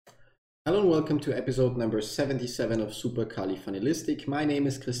Hello and welcome to episode number 77 of Supercalifragilistic. My name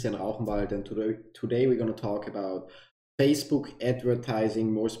is Christian Rauchenwald, and today we're going to talk about Facebook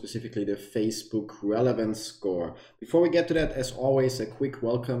advertising, more specifically the Facebook relevance score. Before we get to that, as always, a quick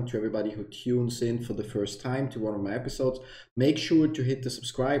welcome to everybody who tunes in for the first time to one of my episodes. Make sure to hit the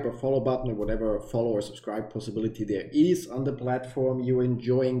subscribe or follow button or whatever follow or subscribe possibility there is on the platform you're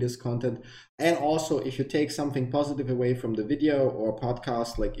enjoying this content. And also, if you take something positive away from the video or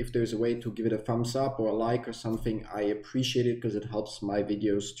podcast, like if there's a way to give it a thumbs up or a like or something, I appreciate it because it helps my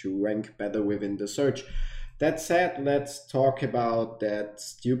videos to rank better within the search. That said, let's talk about that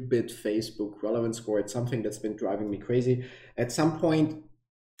stupid Facebook relevance score. It's something that's been driving me crazy. At some point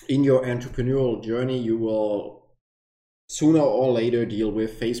in your entrepreneurial journey, you will sooner or later deal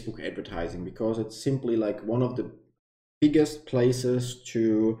with Facebook advertising because it's simply like one of the biggest places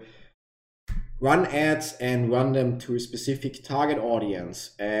to run ads and run them to a specific target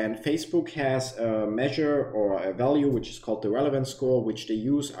audience. And Facebook has a measure or a value which is called the relevance score, which they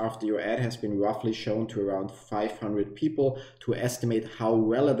use after your ad has been roughly shown to around 500 people to estimate how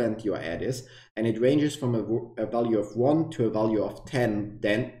relevant your ad is. And it ranges from a value of 1 to a value of 10,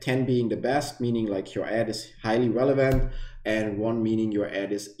 then 10 being the best, meaning like your ad is highly relevant, and 1 meaning your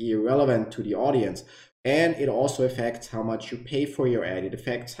ad is irrelevant to the audience. And it also affects how much you pay for your ad. It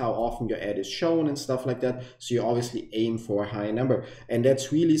affects how often your ad is shown and stuff like that. So you obviously aim for a high number. And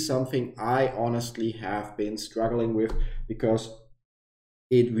that's really something I honestly have been struggling with because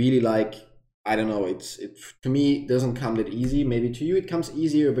it really I don't know, it to me doesn't come that easy. Maybe to you it comes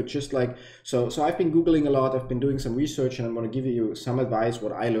easier, but just like so I've been Googling a lot, I've been doing some research, and I'm going to give you some advice.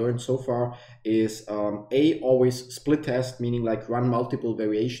 What I learned so far is always split test, meaning like run multiple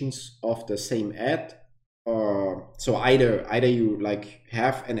variations of the same ad. So either you like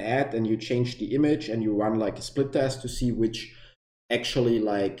have an ad and you change the image and you run like a split test to see which actually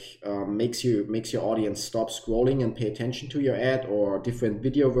makes your audience stop scrolling and pay attention to your ad, or different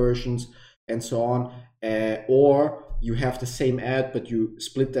video versions and so on, or you have the same ad but you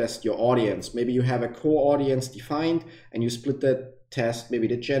split test your audience. Maybe you have a core audience defined and you split that test, maybe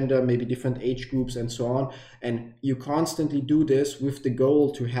the gender, maybe different age groups and so on, and you constantly do this with the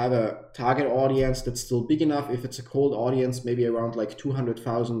goal to have a target audience that's still big enough. If it's a cold audience, maybe around like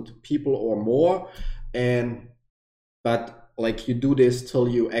 200,000 people or more, and but like you do this till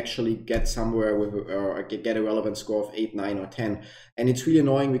you actually get somewhere with or get a relevant score of 8, 9, or 10. And it's really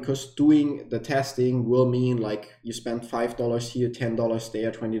annoying because doing the testing will mean like you spend $5 here, $10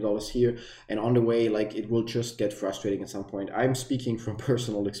 there, $20 here, and on the way like it will just get frustrating at some point. I'm speaking from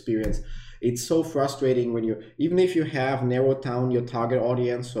personal experience. It's so frustrating when you, even if you have narrowed down your target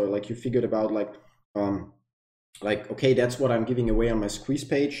audience, so like you figured about okay, that's what I'm giving away on my squeeze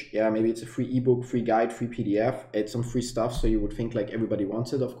page. Yeah, maybe it's a free ebook, free guide, free PDF. It's some free stuff, so you would think like everybody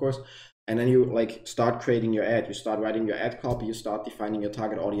wants it, of course. And then you like start creating your ad, you start writing your ad copy, you start defining your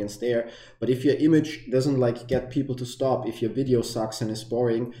target audience there. But if your image doesn't like get people to stop, if your video sucks and is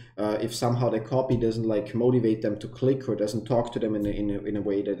boring, if somehow the copy doesn't like motivate them to click or doesn't talk to them in a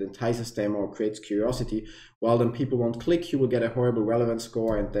way that entices them or creates curiosity, well, then people won't click. You will get a horrible relevance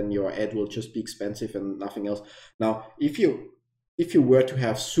score, and then your ad will just be expensive and nothing else. Now, if you were to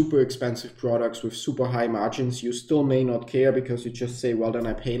have super expensive products with super high margins, you still may not care because you just say, well, then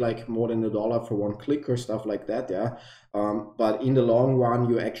I pay like more than $1 for one click or stuff like that. Yeah. But in the long run,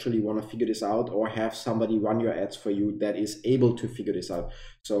 you actually want to figure this out or have somebody run your ads for you that is able to figure this out.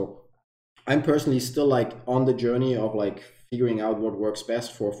 So I'm personally still like on the journey of like figuring out what works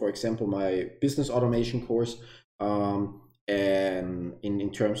best for example, my business automation course, and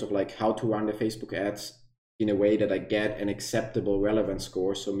in terms of like how to run the Facebook ads in a way that I get an acceptable relevance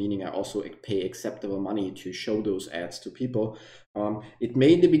score. So meaning I also pay acceptable money to show those ads to people. It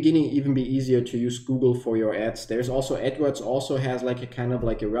may in the beginning even be easier to use Google for your ads. There's also AdWords also has like a kind of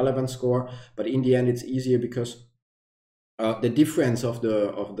like a relevance score, but in the end it's easier because the difference of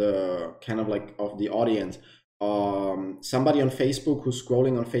the kind of like of the audience. Somebody on Facebook who's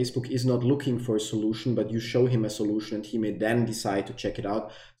scrolling on Facebook is not looking for a solution, but you show him a solution and he may then decide to check it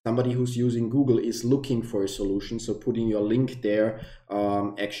out. Somebody who's using Google is looking for a solution, so putting your link there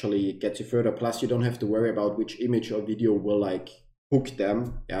actually gets you further. Plus, you don't have to worry about which image or video will like hook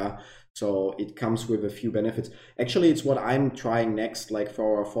them. Yeah. So it comes with a few benefits. Actually, it's what I'm trying next, like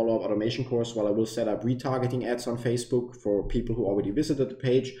for our follow-up automation course. While I will set up retargeting ads on Facebook for people who already visited the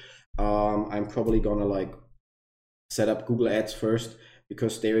page, I'm probably gonna like set up Google Ads first,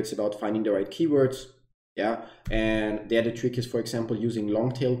 because there it's about finding the right keywords. Yeah, and there the trick is, for example, using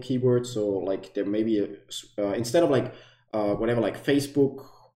long tail keywords. So like there may be instead of like whatever like Facebook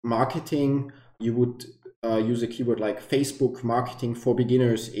marketing, you would use a keyword like Facebook marketing for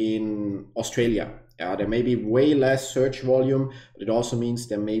beginners in Australia. There may be way less search volume, but it also means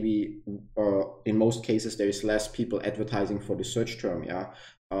there may be, in most cases, there is less people advertising for the search term,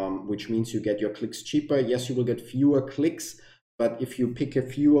 which means you get your clicks cheaper. Yes, you will get fewer clicks, but if you pick a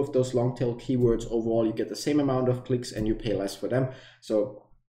few of those long tail keywords, overall, you get the same amount of clicks and you pay less for them. So,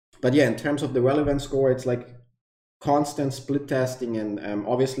 but yeah, in terms of the relevance score, it's like constant split testing, and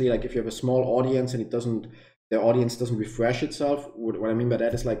obviously, like if you have a small audience and the audience doesn't refresh itself. What I mean by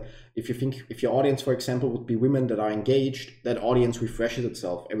that is, like, if your audience, for example, would be women that are engaged, that audience refreshes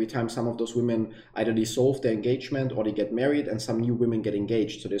itself every time some of those women either dissolve their engagement or they get married and some new women get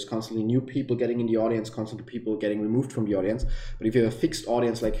engaged. So there's constantly new people getting in the audience, constantly people getting removed from the audience. But if you have a fixed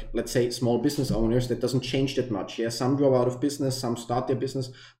audience, like let's say small business owners, that doesn't change that much. Yeah, some drop out of business, some start their business,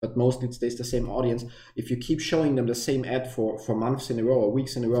 but mostly it stays the same audience. If you keep showing them the same ad for months in a row or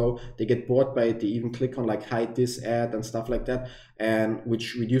weeks in a row, they get bored by it. They even click on like hide this ad and stuff like that, and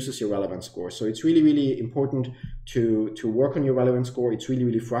which reduces your relevance score. So it's really, really important to work on your relevance score. It's really,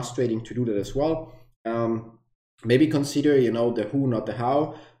 really frustrating to do that as well. Maybe consider, the who, not the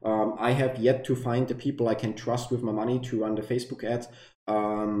how. I have yet to find the people I can trust with my money to run the Facebook ads,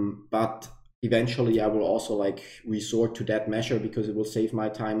 but eventually I will also like resort to that measure because it will save my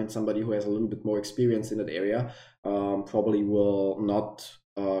time, and somebody who has a little bit more experience in that area probably will not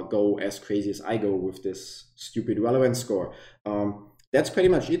go as crazy as I go with this stupid relevance score. That's pretty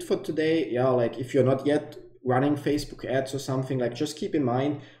much it for today. Yeah, like if you're not yet running Facebook ads or something, like just keep in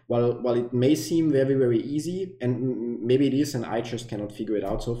mind, while it may seem very, very easy, and maybe it is, and I just cannot figure it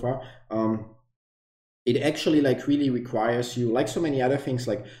out so far, it actually like really requires you, like so many other things,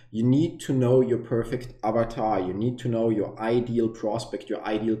 like you need to know your perfect avatar, you need to know your ideal prospect, your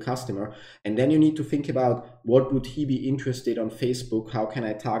ideal customer, and then you need to think about what would he be interested on Facebook, how can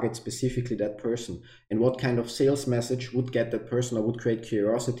I target specifically that person, and what kind of sales message would get that person or would create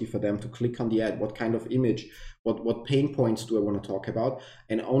curiosity for them to click on the ad, what kind of image, what pain points do I want to talk about.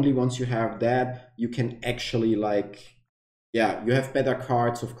 And only once you have that, you can actually like, yeah, you have better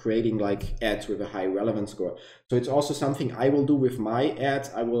cards of creating like ads with a high relevance score. So it's also something I will do with my ads.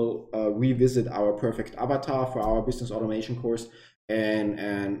 I will revisit our perfect avatar for our business automation course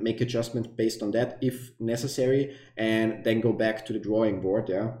and make adjustments based on that if necessary, and then go back to the drawing board.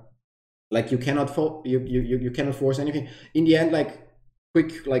 Yeah, like you cannot you cannot force anything in the end. Like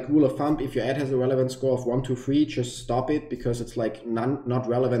quick like rule of thumb, if your ad has a relevance score of 1 to 3, just stop it because it's like not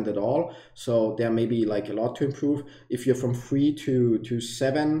relevant at all. So there may be like a lot to improve. If you're from 3 to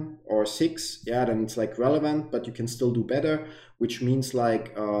 7 or 6, yeah, then it's like relevant, but you can still do better, which means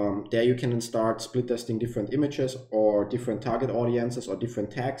like there you can start split testing different images or different target audiences or different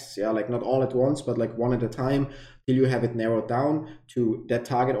tags. Yeah, like not all at once, but like one at a time till you have it narrowed down to that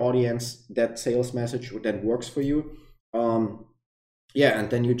target audience, that sales message that works for you. Yeah, and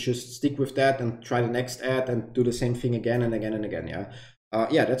then you just stick with that and try the next ad and do the same thing again and again and again.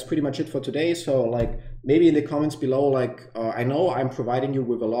 Yeah, that's pretty much it for today. So like maybe in the comments below, like I know I'm providing you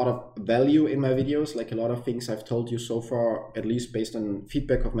with a lot of value in my videos, like a lot of things I've told you so far, at least based on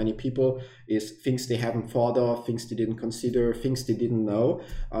feedback of many people, is things they haven't thought of, things they didn't consider, things they didn't know.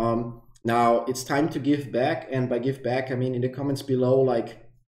 Now it's time to give back, and by give back I mean in the comments below, like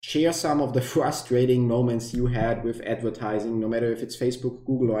share some of the frustrating moments you had with advertising, no matter if it's Facebook,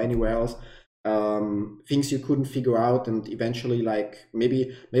 Google, or anywhere else. Things you couldn't figure out, and eventually like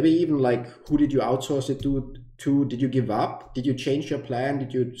maybe even like who did you outsource it to? Did you give up? Did you change your plan?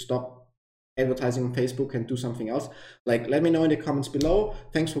 Did you stop advertising on Facebook and do something else? Like let me know in the comments below.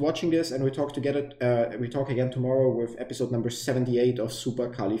 Thanks for watching this, and we talk again tomorrow with episode number 78 of Super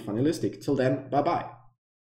Califunnalistic. Till then, bye bye.